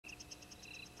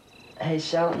Hey,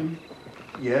 Shelton.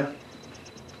 Yeah?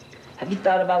 Have you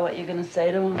thought about what you're gonna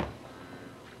say to him?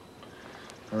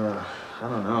 I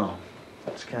don't know.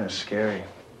 It's kind of scary.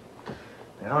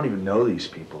 I don't even know these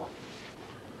people.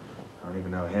 I don't even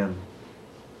know him.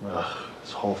 Ugh,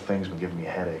 this whole thing's been giving me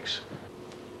headaches.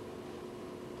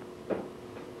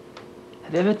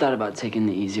 Have you ever thought about taking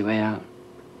the easy way out?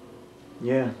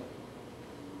 Yeah.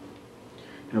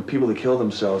 You know, people that kill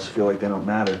themselves feel like they don't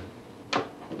matter.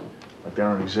 Like they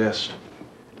don't exist.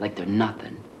 Like they're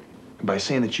nothing. And by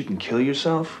saying that you can kill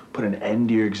yourself, put an end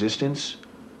to your existence,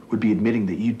 would be admitting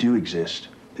that you do exist,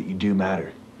 that you do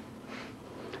matter.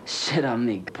 Shit on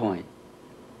me, point.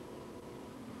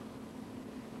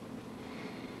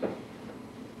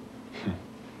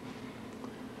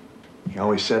 You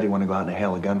always said you want to go out in a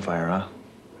hail of gunfire, huh?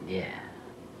 Yeah.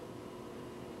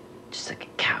 Just like a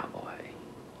cowboy.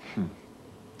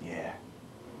 Yeah.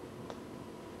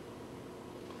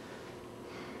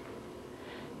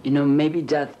 You know, maybe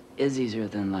death is easier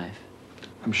than life.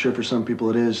 I'm sure for some people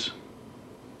it is.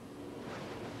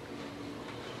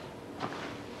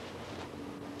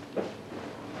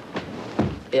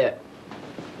 Yeah.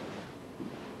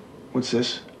 What's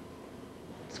this?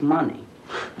 It's money.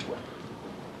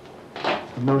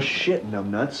 No shit,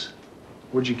 numbnuts.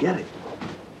 Where'd you get it?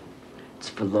 It's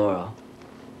for Laurel.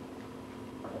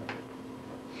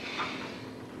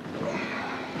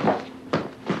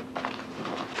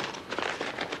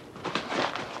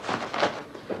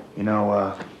 You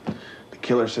know, the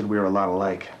killer said we were a lot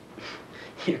alike.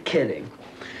 You're kidding.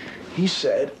 He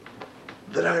said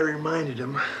that I reminded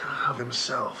him of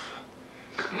himself.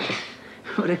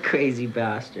 What a crazy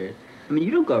bastard. I mean, you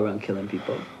don't go around killing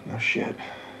people. No shit.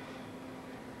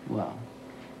 Well,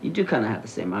 you do kind of have the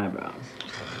same eyebrows.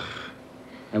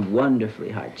 And wonderfully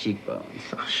high cheekbones.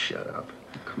 Oh, shut up.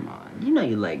 Come on, you know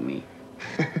you like me.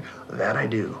 That I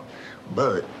do.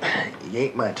 But you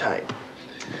ain't my type.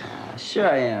 Sure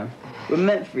I am. We're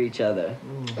meant for each other.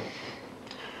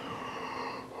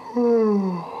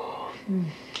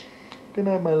 Good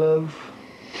night, my love.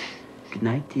 Good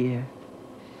night, dear.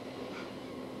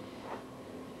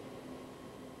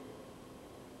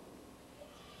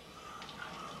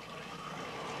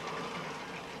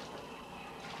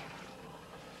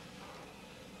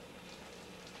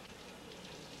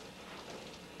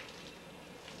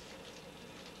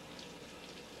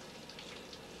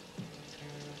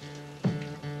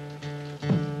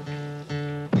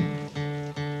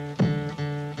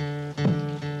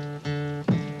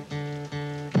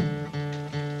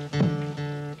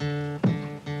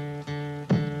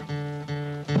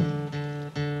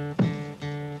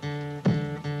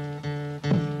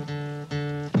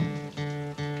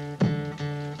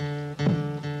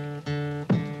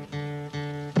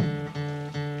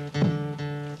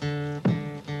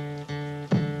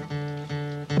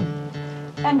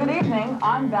 And good evening,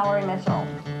 I'm Valerie Mitchell.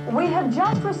 We have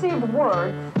just received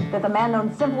word that the man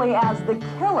known simply as the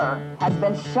Killer has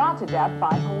been shot to death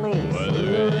by police. Well,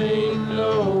 there ain't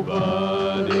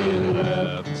nobody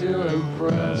left to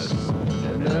impress,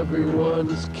 and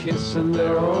everyone's kissing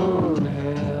their own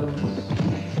hands.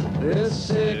 There's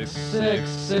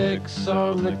 666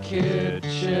 on the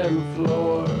kitchen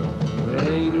floor.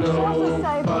 There ain't no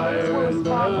fire in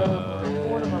the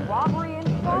report of a robbery in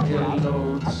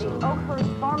Charlotte at the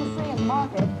Oakhurst Pharmacy and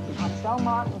Market on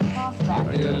Belmont and Prospect.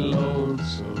 I get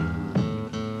lonesome.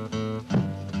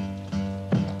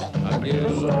 The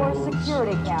store's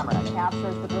security camera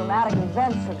captures the dramatic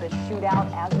events of the shootout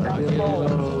as it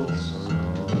unfolds.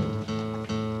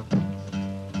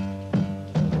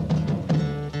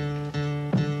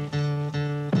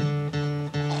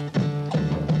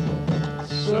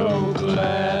 So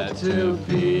glad to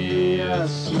be a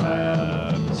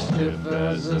slab, stiff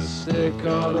as a stick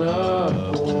on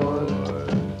a board.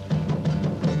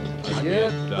 I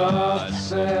get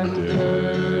thoughts and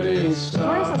dirty Three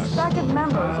socks. suspected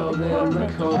members of the killer's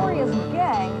notorious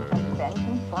gang have been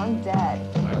confirmed dead.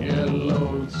 I get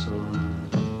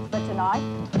lonesome. But tonight,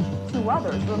 two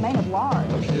others remain at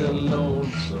large. I get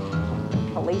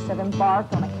lonesome. Police have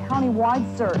embarked on a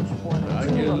county-wide search for the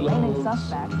two remaining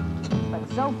suspects. But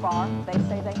so far, they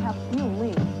say they have few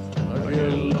leads. I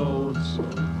get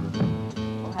lonesome.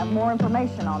 We'll have more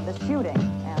information on this shooting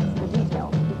as the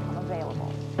details